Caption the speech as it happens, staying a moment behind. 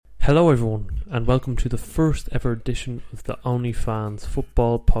Hello everyone, and welcome to the first ever edition of the OnlyFans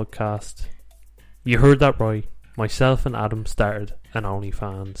Football Podcast. You heard that right, myself and Adam started an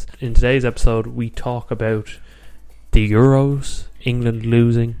OnlyFans. In today's episode we talk about the Euros, England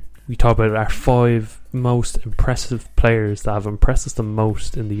losing. We talk about our 5 most impressive players that have impressed us the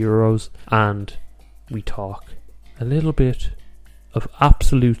most in the Euros, and we talk a little bit of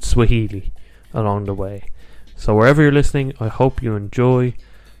absolute Swahili along the way. So wherever you're listening, I hope you enjoy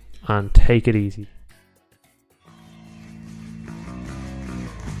and take it easy.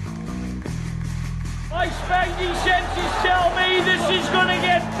 My spanky senses tell me this is gonna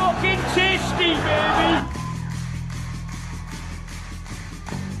get fucking tasty, baby.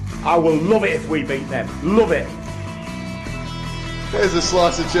 I will love it if we beat them. Love it. There's a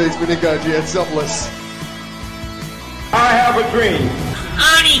slice of cheese for Nico Giantsopoulos. I have a dream.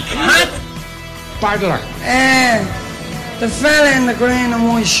 Arnie, cut! The fella in the green and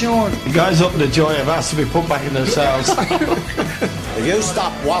white short. The guys up in the joy have asked to be put back in their cells. If you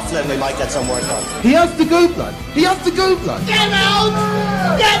stop waffling, we might get some work done. He has the goop, lad. He has the goop, lad. Get out!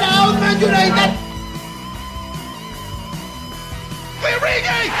 Get out, Man United!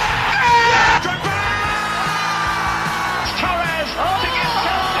 Torres to get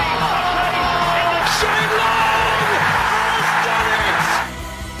Chelsea a place in the Shane Long has done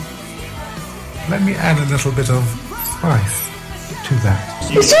it. Let me add a little bit of spice to that.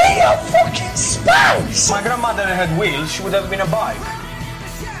 Is he your fucking spouse? My grandmother had wheels, she would have been a bike.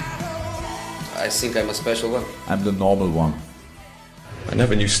 I think I'm a special one. I'm the normal one. I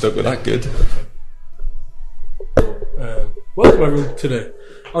never knew Stoke were that good. Welcome everyone to the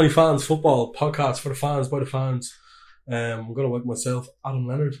OnlyFans Football Podcast for the fans, by the fans. I'm going to wake myself, Adam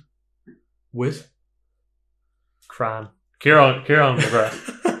Leonard, with Cran. Kieran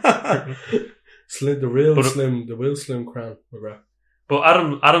McGrath. the real slim Cran McGrath. But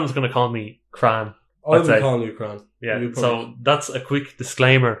Adam's going to call me Cran. I've been calling you Cran. Yeah, so that's a quick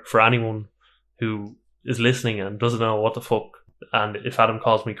disclaimer for anyone who is listening and doesn't know what the fuck. And if Adam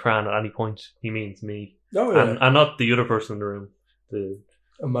calls me Cran at any point, he means me. Oh, yeah. And not the other person in the room. The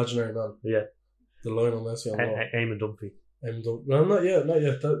imaginary man. Yeah. The Lionel Messi on the wall. Eamon Dunphy. No, not yet.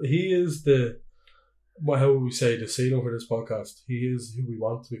 He is the, how would we say, the ceiling for this podcast. He is who we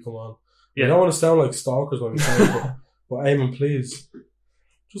want to become on. Yeah. We don't want to sound like stalkers when we say it, but Eamon, please,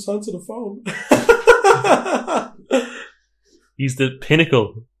 just answer the phone. He's the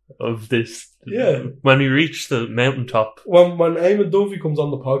pinnacle of this. Yeah. When we reach the mountaintop. When Eamon Dunphy comes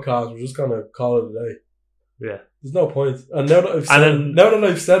on the podcast, we're just going to call it a day. Yeah. There's no point. And now that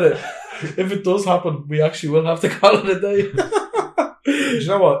I've said it, if it does happen, we actually will have to call it a day. You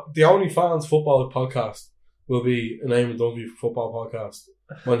know what? The OnlyFans Football Podcast will be an Eamon Dunphy football podcast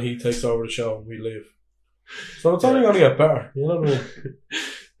when he takes over the show and we leave. So it's only going to get better. You know what I mean?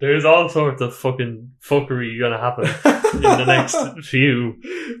 There's all sorts of fucking fuckery going to happen in the next few,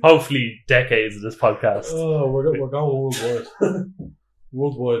 hopefully, decades of this podcast. Oh, we're going worldwide.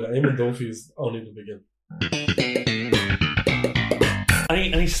 Worldwide. Eamon Dunphy is only the beginning.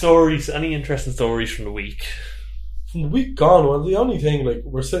 Any stories, any interesting stories from the week? From the week gone, well, the only thing,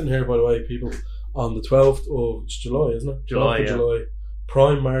 we're sitting here, by the way, people, on the 12th of July, isn't it? July, 12th of July.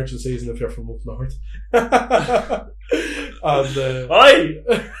 Prime marching season if you're from up north. And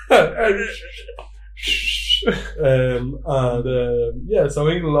so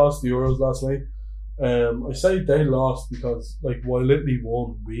England lost the Euros last night. I say they lost because, while Italy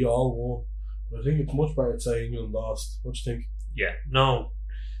won, we all won. I think it's much better to say England lost. What do you think? Yeah, no.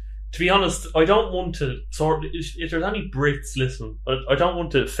 To be honest, I don't want to if there's any Brits listening, I don't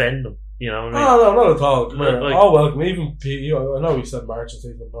want to offend them. You know what I mean? No, not at all. Come here. Welcome. Even I know we said March and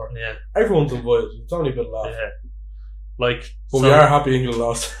season apart. Yeah. Everyone's invited. It's only a bit of laugh. Yeah. But we are happy England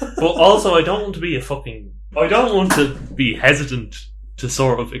lost. But also, I don't want to be I don't want to be hesitant to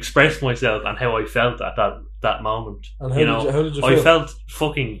sort of express myself and how I felt at that moment. And how did you feel? I felt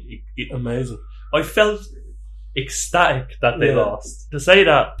fucking amazing. I felt ecstatic that they lost. To say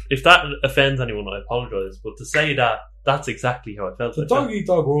that, if that offends anyone, I apologise. But to say that, that's exactly how I felt. It's a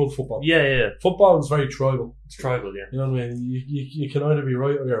dog-eat-dog world, football. Yeah. Football is very tribal. It's tribal, yeah. You know what I mean? You can either be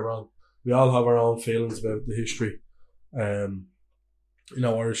right or you're wrong. We all have our own feelings about the history.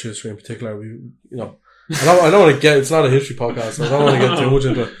 Irish history in particular. I don't want to get. It's not a history podcast, so I don't want to get too much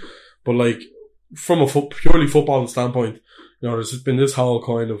into it. But from a purely footballing standpoint, there's been this whole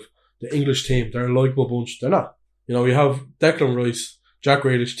kind of the English team. They're a likeable bunch. They're not. We have Declan Rice, Jack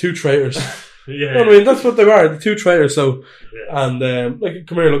Grealish, 2 traitors. You know what I mean? That's what they are, the 2 traitors. So, and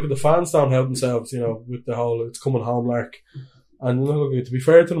come here, look at the fans don't help themselves. With the whole "it's coming home" lark. And to be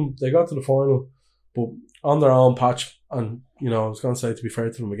fair to them, they got to the final, but on their own patch, and I was going to say to be fair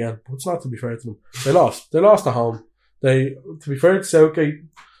to them again, but it's not to be fair to them. They lost. They lost at home. To be fair to Southgate,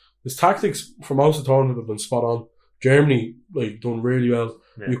 his tactics for most of the tournament have been spot on. Germany, done really well.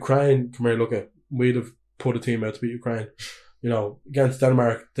 Yeah. Ukraine, come here, look at, we'd have put a team out to beat Ukraine. Against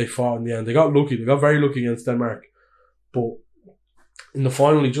Denmark, they fought in the end. They got lucky. They got very lucky against Denmark. But in the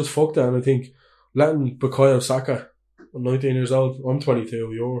final, he just fucked it. And I think letting Bukayo Saka, I'm 19 years old, I'm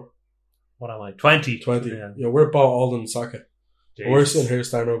 22, you're... What am I? 20. 20. Yeah, we're about older than Saka. Jesus. We're sitting here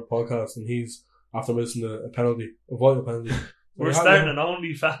starting a podcast, and he's after missing a penalty, a vital penalty. We're starting an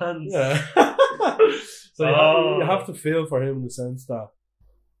OnlyFans. Yeah. So you have to feel for him in the sense that,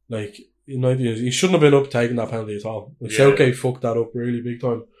 he shouldn't have been up taking that penalty at all. Southgate fucked that up really big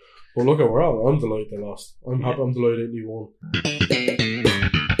time. But look at I'm delighted they lost. I'm happy. I'm delighted he won.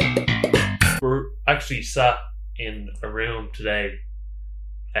 We're actually sat in a room today.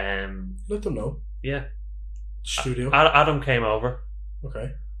 Let them know. Yeah. Studio. Adam came over.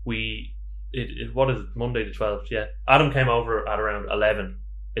 Okay. What is it? Monday the 12th. Yeah. Adam came over at around 11.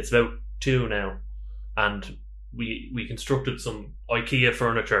 It's about 2 now, and we constructed some IKEA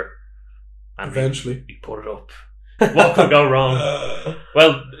furniture. And eventually, we put it up. What could go wrong?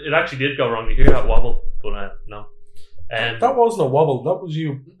 Well, it actually did go wrong. You hear that wobble, but no. That wasn't a wobble. That was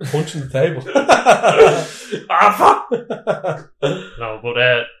you punching the table. Fuck! No,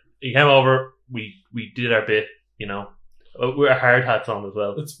 but he came over. We did our bit. We're hard hats on as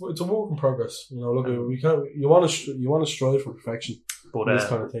well. It's a work in progress. Look, we can't. You want to strive for perfection, but this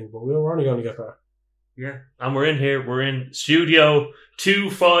kind of thing. But we're only going to get better. Yeah, and we're in here. We're in Studio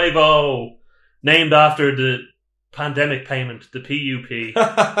 250, named after the pandemic payment, the PUP.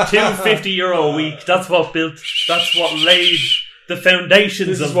 €250 a week. That's what laid the foundations of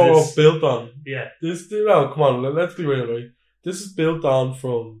this. This is what we're built on. Yeah. Come on, let's be real, right? This is built on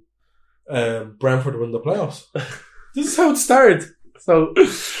from Brentford winning the playoffs. This is how it started. So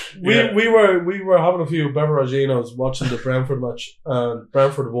we were having a few beveraginos watching the Brentford match, and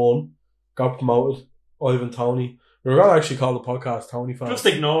Brentford won, got promoted. Ivan Toney. We were going to actually call the podcast Tony Fans. Just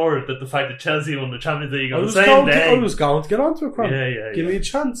ignore the fact that Chelsea won the Champions League on the same day. I was going to get onto it, Cran. Yeah. Give me a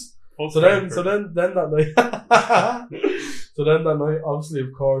chance. So then that night, obviously,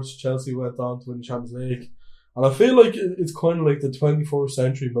 of course, Chelsea went on to win the Champions League, and I feel like it's kind of like the 21st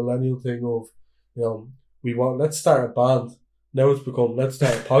century millennial thing of, let's start a band. Now it's become let's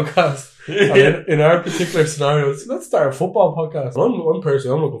start a podcast. And in our particular scenario, let's start a football podcast. I'm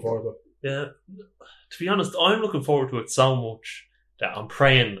personally, I'm looking forward to it. Yeah. To be honest, I'm looking forward to it so much that I'm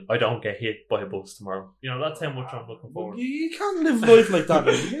praying I don't get hit by a bus tomorrow. That's how much I'm looking forward. You can't live life like that,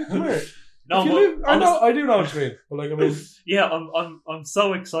 man. Come here. No, I do know what you mean. But yeah, I'm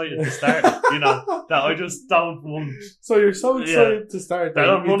so excited to start. That I just don't want. So you're so excited to start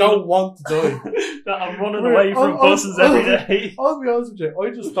that you don't want to die. That I'm running away from buses every day. I'll be honest with you. I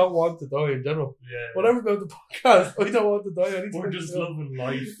just don't want to die in general. Yeah. Whatever about the podcast, I don't want to die. We're just loving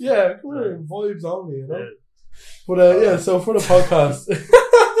life. Yeah, we're vibes only, Yeah. But so for the podcast,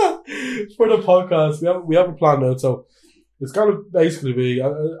 we have a plan now. So it's going to basically be,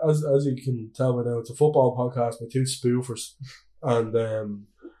 as you can tell by now, it's a football podcast with 2 spoofers, and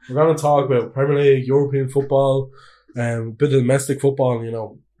we're going to talk about Premier League, European football, a bit of domestic football.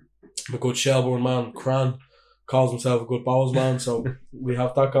 A good Shelbourne man, Cran, calls himself a good Bowes man, so we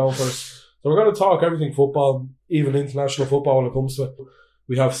have that going for us. So we're going to talk everything football, even international football when it comes to it.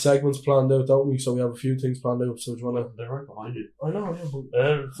 We have segments planned out, don't we? So we have a few things planned out. So do you want to... They're right behind you. I know,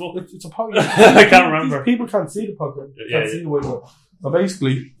 yeah, but it's a podcast. I can't remember. People can't see the podcast. Can't see the whiteboard. So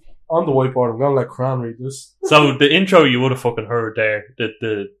basically, on the whiteboard, I'm going to let Cran read this. So the intro you would have fucking heard there,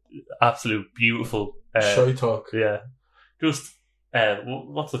 the absolute beautiful... shy talk. Yeah. Just...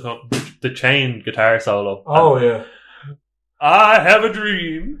 what's the chain guitar solo? Oh, yeah. I have a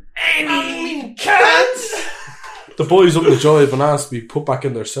dream. And I can't. The boys up in the joy have been asked to be put back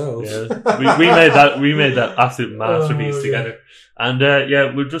in their cells. Yeah, we made that absolute masterpiece together. And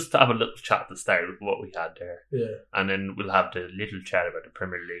we'll just have a little chat at the start of what we had there. Yeah. And then we'll have the little chat about the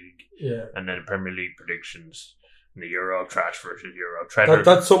Premier League. Yeah. And then Premier League predictions. And the Euro trash versus Euro treasure.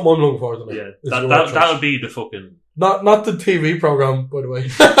 That's something I'm looking forward to. Yeah. That would be the fucking... Not the TV programme, by the way.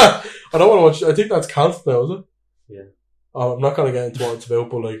 I don't want to watch... I think that's cancelled now, is it? Yeah. I'm not going to get into what it's about,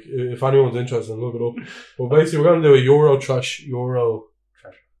 but if anyone's interested, look it up. But basically, we're going to do a Euro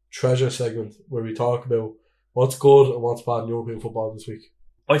treasure segment where we talk about what's good and what's bad in European football this week.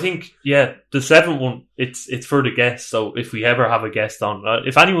 I think, the 7th one, it's for the guests. So if we ever have a guest on,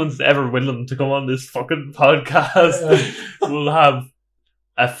 if anyone's ever willing to come on this fucking podcast, we'll have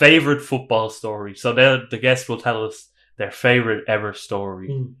a favourite football story. So the guest will tell us their favourite ever story.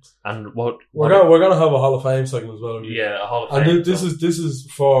 And what we're gonna have a Hall of Fame segment as well. Yeah, a Hall of Fame. And this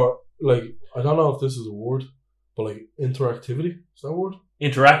is for, like, I don't know if this is a word, but like interactivity. Is that a word?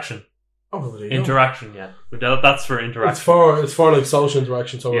 Interaction. Oh, there you interaction, yeah. But that's for interaction. It's for like social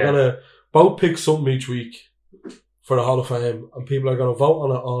interaction. So we're gonna both pick something each week for the Hall of Fame, and people are gonna vote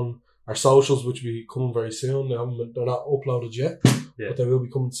on it on our socials, which will be coming very soon. They're not uploaded yet, but they will be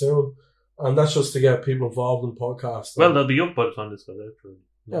coming soon. And that's just to get people involved in the podcast. Well, they'll be up by the time this goes out.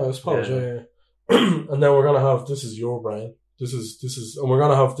 Yeah, I suppose. Yeah. And then we're gonna have This Is Your Brain. This is, and we're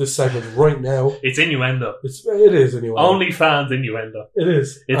gonna have this segment right now. It's innuendo. It is innuendo. Only fans innuendo. It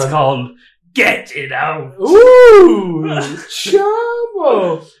is. It's called Get It Out. Ooh,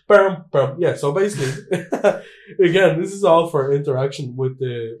 chamo. Yeah. So basically, again, this is all for interaction with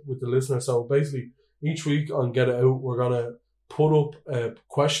the listener. So basically, each week on Get It Out, we're gonna put up a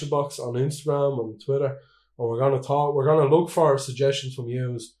question box on Instagram, on Twitter, and we're gonna look for suggestions from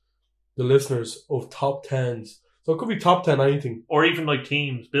you, the listeners, of top 10s. So it could be top 10 anything. Or even like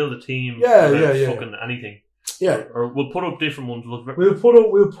teams, build a team. Yeah. Fucking anything. Yeah. Or we'll put up different ones. We'll put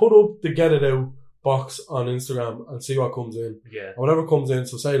up the Get It Out box on Instagram and see what comes in. Yeah. And whatever comes in,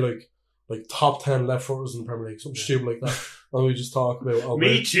 so say like top 10 left footers in the Premier League, something stupid like that. And we just talk about Alberto.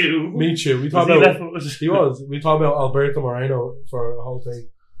 Me too. We talk about he was. We talk about Alberto Moreno for a whole thing.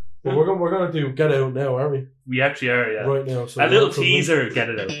 But we're gonna do Get It Out now, aren't we? We actually are, yeah. Right now. So a little teaser, Get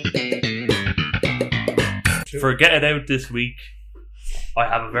It Out. For Get It Out this week, I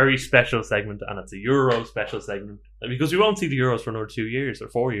have a very special segment, and it's a Euro special segment. Because we won't see the Euros for another 2 years or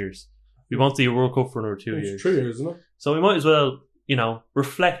 4 years. We won't see a World Cup for another 2 years. 3 years, isn't it? So we might as well,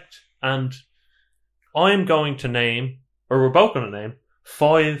 reflect. And I'm going to name, or we're both going to name,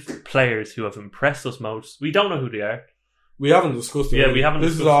 5 players who have impressed us most. We don't know who they are. We haven't discussed it. Yeah, we haven't.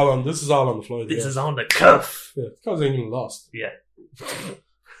 This is all on the fly. This is on the cuff. Yeah, it's because England lost. Yeah.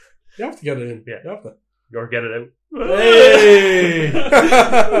 You have to get it in. Yeah. You have to. Or get it out. Hey!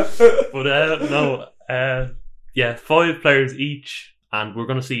 But 5 players each, and we're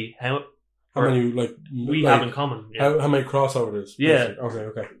going to see how many we have in common. Yeah. How many crossover there's. Yeah.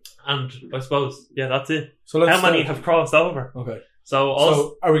 Okay. And I suppose, that's it. So how many have crossed over? Okay.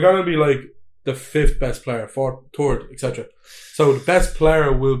 So are we going to be like the 5th best player, 4th, 3rd, etc.? So the best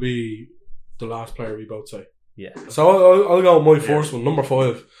player will be the last player we both say. Yeah. So I'll go with my first one. Number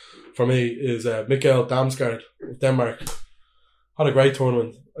 5 for me is Mikkel Damsgaard of Denmark. Had a great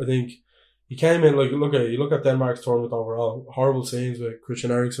tournament. I think he came in you look at Denmark's tournament overall. Horrible scenes with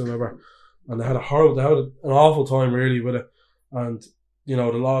Christian Eriksen and whatever, and they had an awful time really with it. And the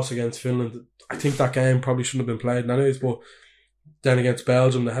loss against Finland, I think that game probably shouldn't have been played anyways. But then against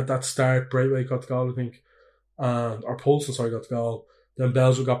Belgium, they had that start. Braithwaite got the goal, I think, or Poulsen got the goal. Then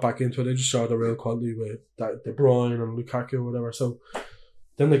Belgium got back into it. They just showed the real quality with De Bruyne and Lukaku or whatever. So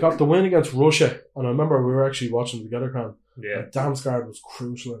then they got the win against Russia, and I remember we were actually watching together, Cran. Yeah. Damsgaard was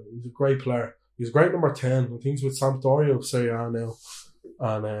crucial. He's a great player. He's a great number 10. I think he's with Sampdoria of Serie A now.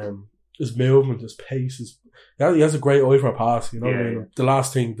 And his movement, his pace, he has a great eye for a pass. What I mean? The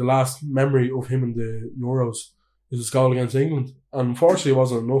last memory of him in the Euros is his goal against England. And unfortunately, it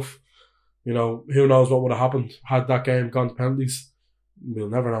wasn't enough. Who knows what would have happened had that game gone to penalties. We'll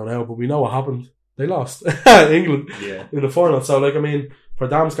never know now, but we know what happened. They lost England in the final. So, for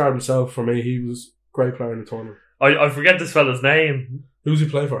Damsgaard himself, for me, he was a great player in the tournament. I forget this fella's name. Who's he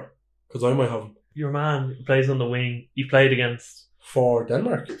play for? Because I might have him. Your man plays on the wing. He played against... For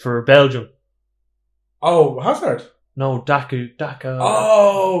Denmark? For Belgium. Oh, Hazard? No, Daka.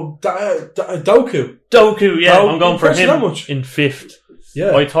 Oh, Doku. Doku, yeah. I'm going for him in 5th.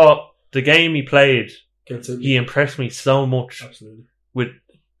 Yeah. I thought the game he played, he impressed me so much. Absolutely. With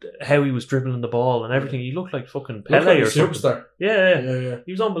how he was dribbling the ball and everything. He looked like fucking Pele or something. Superstar. Yeah.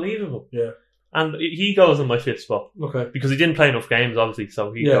 He was unbelievable. Yeah. And he goes in my 5th spot. Okay. Because he didn't play enough games, obviously,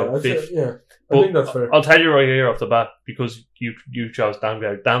 so he goes 5th. I think that's fair. I'll tell you right here off the bat, because you chose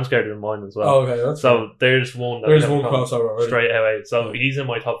Damsgaard. Damsgaard in mine as well. Oh, okay, that's so fair. There's one crossover already. Straight away. So he's in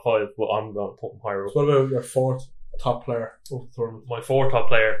my top 5, but I'm going to put him higher up. So what about your 4th top player of the tournament? My 4th top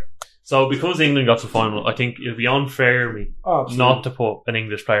player. So because England got to the final, I think it'd be unfair of me not to put an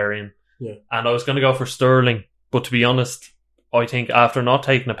English player in. Yeah. And I was going to go for Sterling, but to be honest, I think after not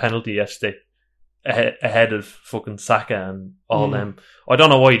taking a penalty yesterday ahead of fucking Saka and all them, I don't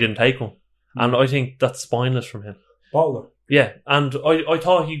know why he didn't take one. And I think that's spineless from him. Butler. Yeah, and I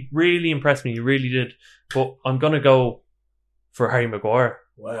thought he really impressed me. He really did. But I'm going to go for Harry Maguire.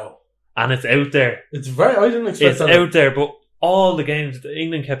 Wow. And it's out there. I didn't expect that. It's out there, but all the games,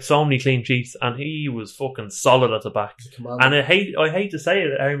 England kept so many clean sheets, and he was fucking solid at the back. And I hate to say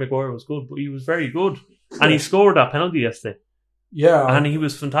it, Harry Maguire was good, but he was very good. And he scored that penalty yesterday. Yeah. And he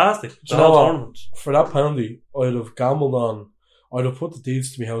was fantastic. The whole tournament. For that penalty, I'd have gambled on, I'd have put the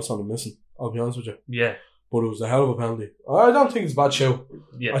deeds to my house on him missing. I'll be honest with you. Yeah. But it was a hell of a penalty. I don't think it's a bad show.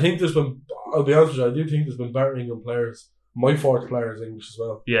 Yeah. I think there's been, I'll be honest with you, I do think there's been better England players. My fourth player is English as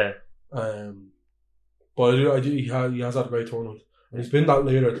well. Yeah. But I do he has had a great tournament. And he's been that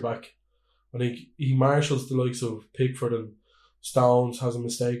leader at the back. I think he marshals the likes of Pickford and Stones, hasn't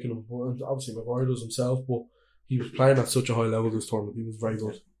mistaken him. And obviously Maguire does himself, but he was playing at such a high level this tournament. He was very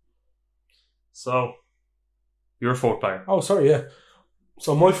good. So, your fourth player. Oh, sorry, yeah.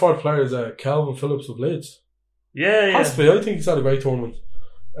 So my fourth player is Calvin Phillips of Leeds. Yeah. Has to be. I think he's had a great tournament.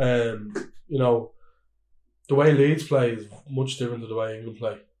 You know, the way Leeds play is much different to the way England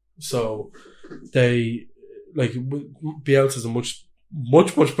play. So they Bielsa's a much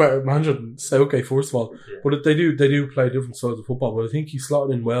better manager than Southgate, first of all. Yeah. But they do play different styles of football. But I think he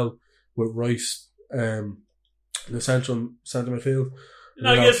slotted in well with Rice, in the centre midfield.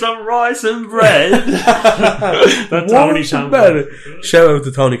 Now get some rice and bread. That's Tony Cantwell. Shout out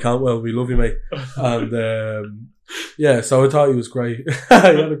to Tony Cantwell. We love you, mate. And yeah, so I thought he was great. He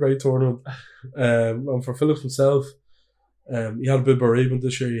had a great tournament. And for Phillips himself, he had a bit of bereavement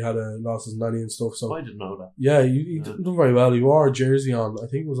this year. He had lost his nanny and stuff. So I didn't know that. Yeah, he done very well. He wore a jersey on. I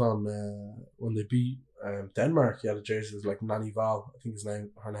think it was on when they beat Denmark. He had a jersey that was like Nanny Val. I think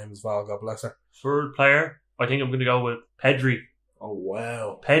her name is Val. God bless her. Third player, I think I'm going to go with Pedri. Oh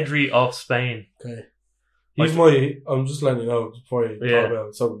wow, Pedri of Spain. Okay, he's I'm just letting you know before you talk about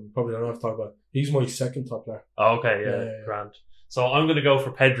it, so we probably don't have to talk about it. He's my second top player. Oh, okay, yeah, grand. So I'm going to go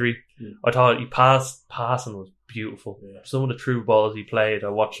for Pedri. I thought passing was beautiful. Yeah. Some of the true balls he played, I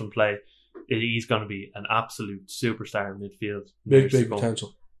watched him play. He's going to be an absolute superstar in midfield. Big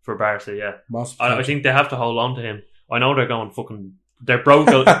potential for Barca. Yeah, massive. I think they have to hold on to him. I know they're going fucking. They're broke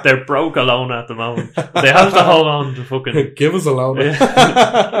alone at the moment. They have to hold on to fucking... Give us a loan. They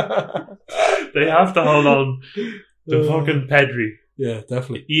have to hold on to fucking Pedri. Yeah,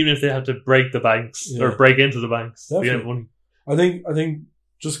 definitely. Even if they have to break the banks or break into the banks to get money. I think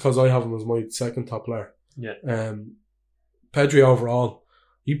just because I have him as my second top player. Yeah. Pedri overall,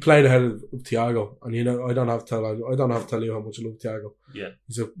 he played ahead of Thiago, and you know I don't have to tell you how much I love Thiago. Yeah.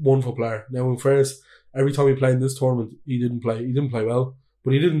 He's a wonderful player. Now in France, every time he played in this tournament, he didn't play well.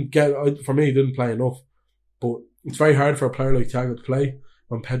 But he didn't play enough. But it's very hard for a player like Thiago to play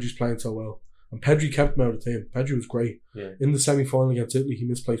when Pedri's playing so well. And Pedri kept him out of the team. Pedri was great. Yeah. In the semi-final against Italy, he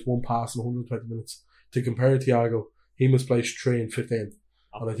misplaced one pass in 120 minutes. To compare to Thiago, he misplaced 3 in 15.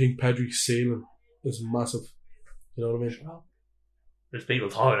 And I think Pedri's ceiling is massive. You know what I mean? There's people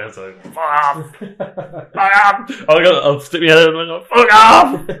talking outside. Fuck off! Fuck off! I'll stick my head in and go, fuck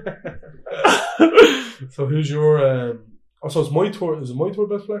off! So who's your so it's my tour. Is it my tour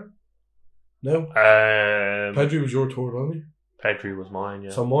best player? No. Pedri was your tour, wasn't he? Pedri was mine,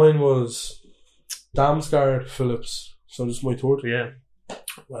 yeah. So mine was Damsgaard, Phillips. So just my tour. Yeah.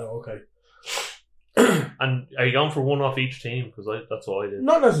 Well, okay. And are you going for one off each team? Because that's what I did.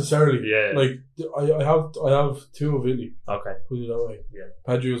 Not necessarily. Yeah. Like I have 2 of Italy. Okay. Put it that way. Yeah.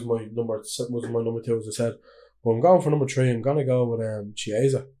 Pedri was my number 2, as I said. But I'm going for number 3. I'm gonna go with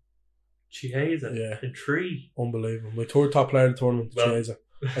Chiesa. Chiesa? Yeah. In 3? Unbelievable. My third top player in the tournament, Chiesa.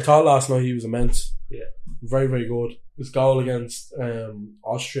 I thought last night he was immense. Yeah. Very, very good. His goal against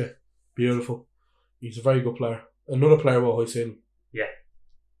Austria, beautiful. He's a very good player. Another player with a high ceiling. Yeah.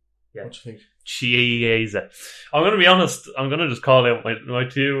 Yeah. What do you think? Chiesa. I'm going to be honest. I'm going to just call out my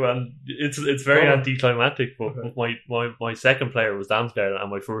 2, and it's very anticlimactic. But my second player was Damsgaard,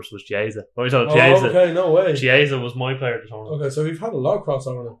 and my first was Chiesa. Chiesa. Okay, no way. Chiesa was my player at the tournament. Okay, so we've had a lot of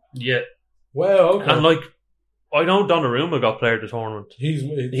crossover now. Yeah. Well, okay. And I know Donnarumma got player of the tournament.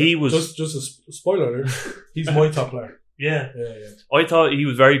 He was just a spoiler alert. He's my top player. Yeah. Yeah. I thought he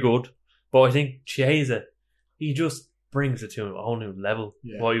was very good, but I think Chiesa, he just brings it to a whole new level.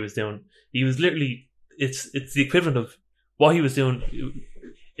 Yeah. What he was doing, he was literally it's the equivalent of what he was doing.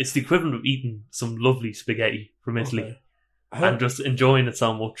 It's the equivalent of eating some lovely spaghetti from Italy and just enjoying it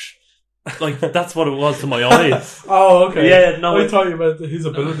so much. Like that's what it was to my eyes. Oh, okay. Yeah, no. I thought you meant his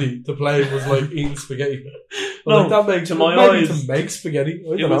ability to play was like eating spaghetti. No, that makes to my eyes to make spaghetti.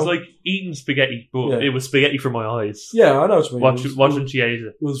 It was like eating spaghetti, but it was spaghetti for my eyes. Yeah, I know what you mean. Watching Chiesa,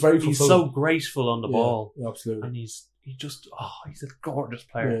 it was very fulfilling. He's so graceful on the ball. Yeah, absolutely. And he's a gorgeous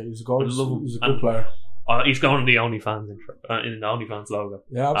player. Yeah, he's a gorgeous. He's a good player. He's going in the OnlyFans in the OnlyFans logo.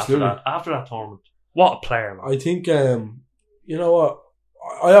 Yeah, absolutely. After that tournament, what a player, man. I think you know what.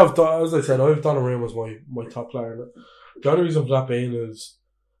 I have, as I said, I've Donnarumma as my top player. The only reason for that being is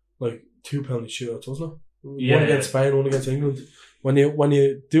like 2 penalty shootouts, wasn't it? Yeah. One against Spain, one against England. When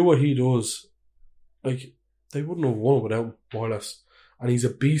you do what he does, like, they wouldn't have won without him, more or less. And he's a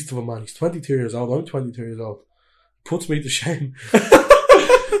beast of a man. He's 22 years old. I'm 22 years old. Puts me to shame.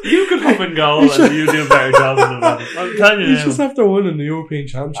 You could come and go and you do a better job than him. I'm telling you He's just after winning the European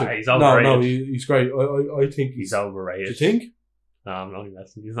Championship. He's overrated. No, he's great. I think he's overrated. Do you think? No, I'm not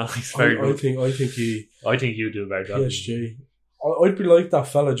messing. He's not. He's very good. I think you do a better job. PSG. I'd be like that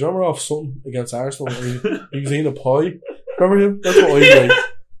fella. Do you remember off something against Arsenal? He was eating a pie. Remember him? That's what I'd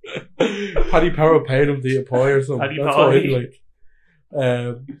like. Paddy Power paid him to eat a pie or something. That's what I'd like.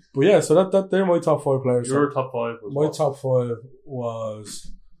 But yeah, so that they're my top 5 players. Your top 5 was my top 5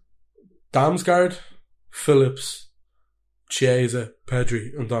 was Damsgaard, Phillips, Chiesa,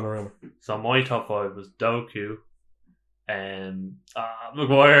 Pedri, and Donnarumma. So my top 5 was Doku,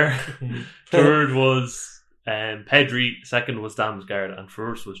 Maguire. Third was Pedri. Second was Damsgaard, and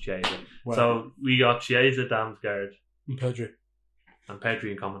first was Chiesa. Wow. So we got Chiesa, Damsgaard, and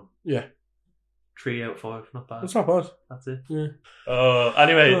Pedri in common. Yeah. 3 out of 5, not bad. That's not bad. That's it. Yeah.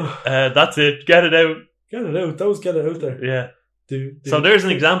 Anyway, that's it. Get it out. Get it out. That was get it out there. Yeah. So there's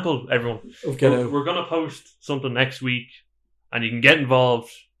an example, everyone. Of get out. We're going to post something next week, and you can get involved.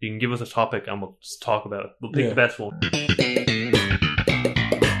 You can give us a topic, and we'll just talk about it. We'll pick the best one.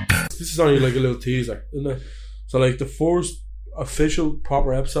 This is only like a little teaser, isn't it? So like the first official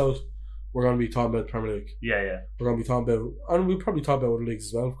proper episode, we're going to be talking about the Premier League. Yeah. We're going to be talking about, and we'll probably talk about other leagues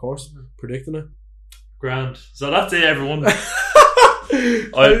as well, of course, predicting it. Grand. So that's it, everyone.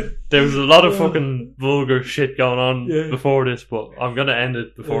 There was a lot of fucking vulgar shit going on before this, but I'm going to end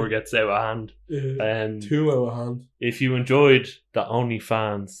it before it gets out of hand. Too out of hand. If you enjoyed the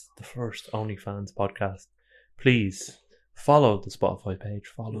first OnlyFans podcast, please follow the Spotify page,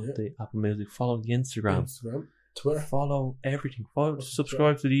 follow the Apple Music, follow the Instagram, Twitter, follow everything.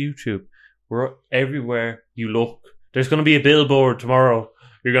 Subscribe to the YouTube. We're everywhere you look. There's going to be a billboard tomorrow.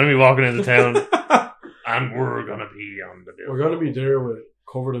 You're going to be walking into town, and we're going to be on the billboard. We're going to be there with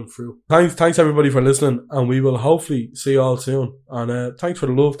covered in fruit. Thanks everybody for listening, and we will hopefully see you all soon. And thanks for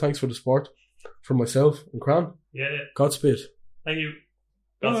the love, thanks for the support from myself and Cran. Yeah. Godspeed. Thank you.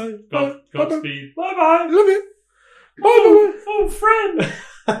 Godspeed. Bye bye. Love you. Bye bye. Oh, friend.